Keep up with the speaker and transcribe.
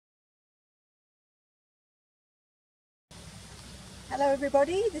Hello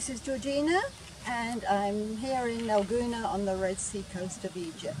everybody, this is Georgina and I'm here in Gouna on the Red Sea coast of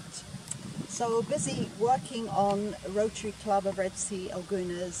Egypt. So busy working on Rotary Club of Red Sea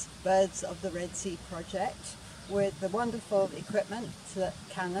Gouna's Birds of the Red Sea project with the wonderful equipment that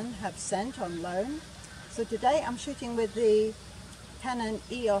Canon have sent on loan. So today I'm shooting with the Canon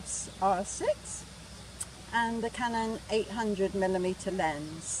EOS R6 and the Canon 800mm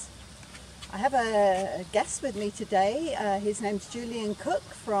lens. I have a guest with me today. His name's Julian Cook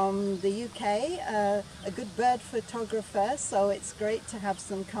from the UK, a good bird photographer, so it's great to have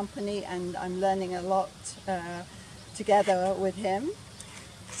some company and I'm learning a lot together with him.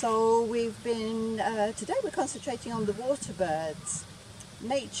 So today we're concentrating on the water birds.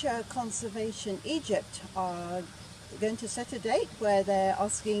 Nature Conservation Egypt are going to set a date where they're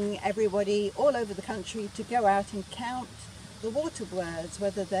asking everybody all over the country to go out and count the water birds,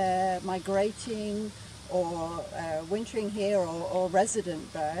 whether they're migrating or wintering here or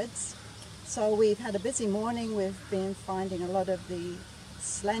resident birds. So we've had a busy morning. We've been finding a lot of the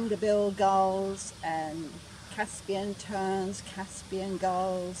slender-bill gulls and Caspian terns, Caspian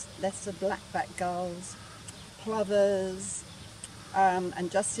gulls, lesser blackback gulls, plovers,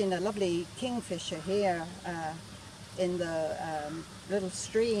 and just seen a lovely kingfisher here in the little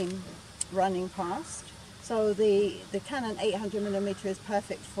stream running past. So the Canon 800mm is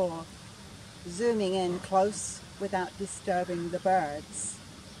perfect for zooming in close without disturbing the birds.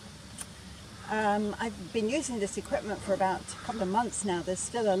 I've been using this equipment for about a couple of months now. There's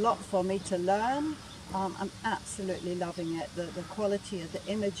still a lot for me to learn. I'm absolutely loving it. The quality of the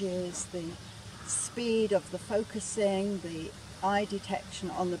images, the speed of the focusing, the eye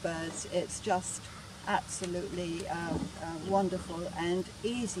detection on the birds. It's just absolutely wonderful and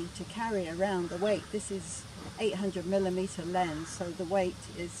easy to carry around. The weight, this is 800mm lens, so the weight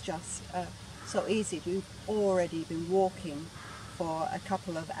is just so easy. We've already been walking for a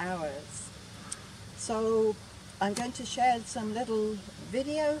couple of hours. So I'm going to share some little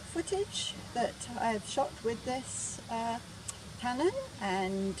video footage that I've shot with this Canon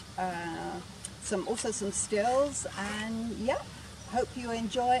and also some stills, and yeah, hope you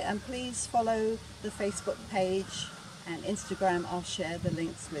enjoy, and please follow the Facebook page and Instagram. I'll share the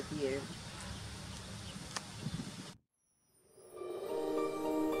links with you.